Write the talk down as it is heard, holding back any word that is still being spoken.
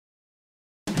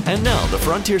And now, the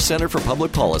Frontier Center for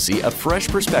Public Policy, a fresh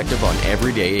perspective on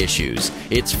everyday issues.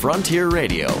 It's Frontier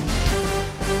Radio.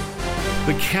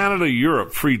 The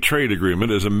Canada-Europe Free Trade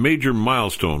Agreement is a major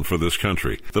milestone for this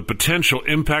country. The potential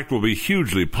impact will be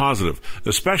hugely positive,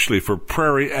 especially for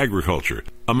prairie agriculture.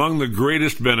 Among the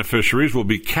greatest beneficiaries will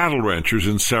be cattle ranchers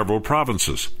in several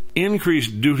provinces.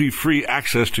 Increased duty-free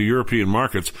access to European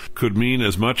markets could mean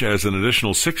as much as an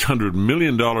additional $600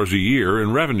 million a year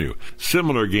in revenue.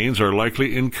 Similar gains are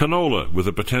likely in canola, with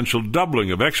a potential doubling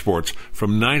of exports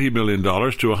from $90 million to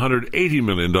 $180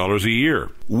 million a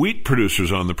year. Wheat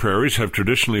producers on the prairies have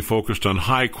traditionally focused on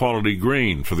high-quality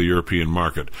grain for the European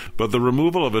market, but the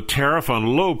removal of a tariff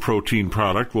on low-protein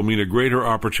product will mean a greater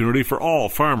opportunity for all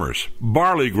farmers.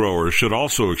 Barley growers should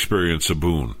also experience a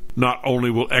boon. Not only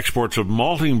will exports of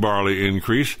malting barley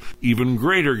increase, even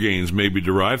greater gains may be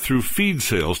derived through feed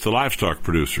sales to livestock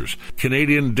producers.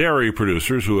 Canadian dairy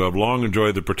producers, who have long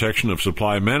enjoyed the protection of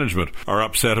supply management, are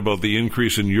upset about the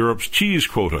increase in Europe's cheese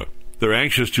quota. They're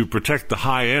anxious to protect the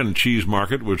high-end cheese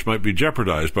market, which might be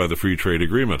jeopardized by the free trade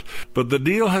agreement. But the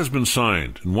deal has been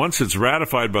signed, and once it's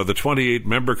ratified by the 28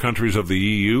 member countries of the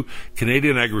EU,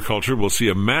 Canadian agriculture will see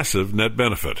a massive net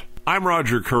benefit. I'm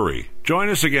Roger Curry. Join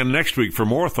us again next week for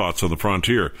more thoughts on the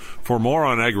frontier. For more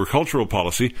on agricultural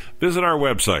policy, visit our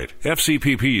website,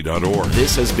 fcpp.org.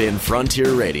 This has been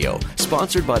Frontier Radio,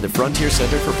 sponsored by the Frontier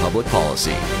Center for Public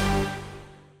Policy.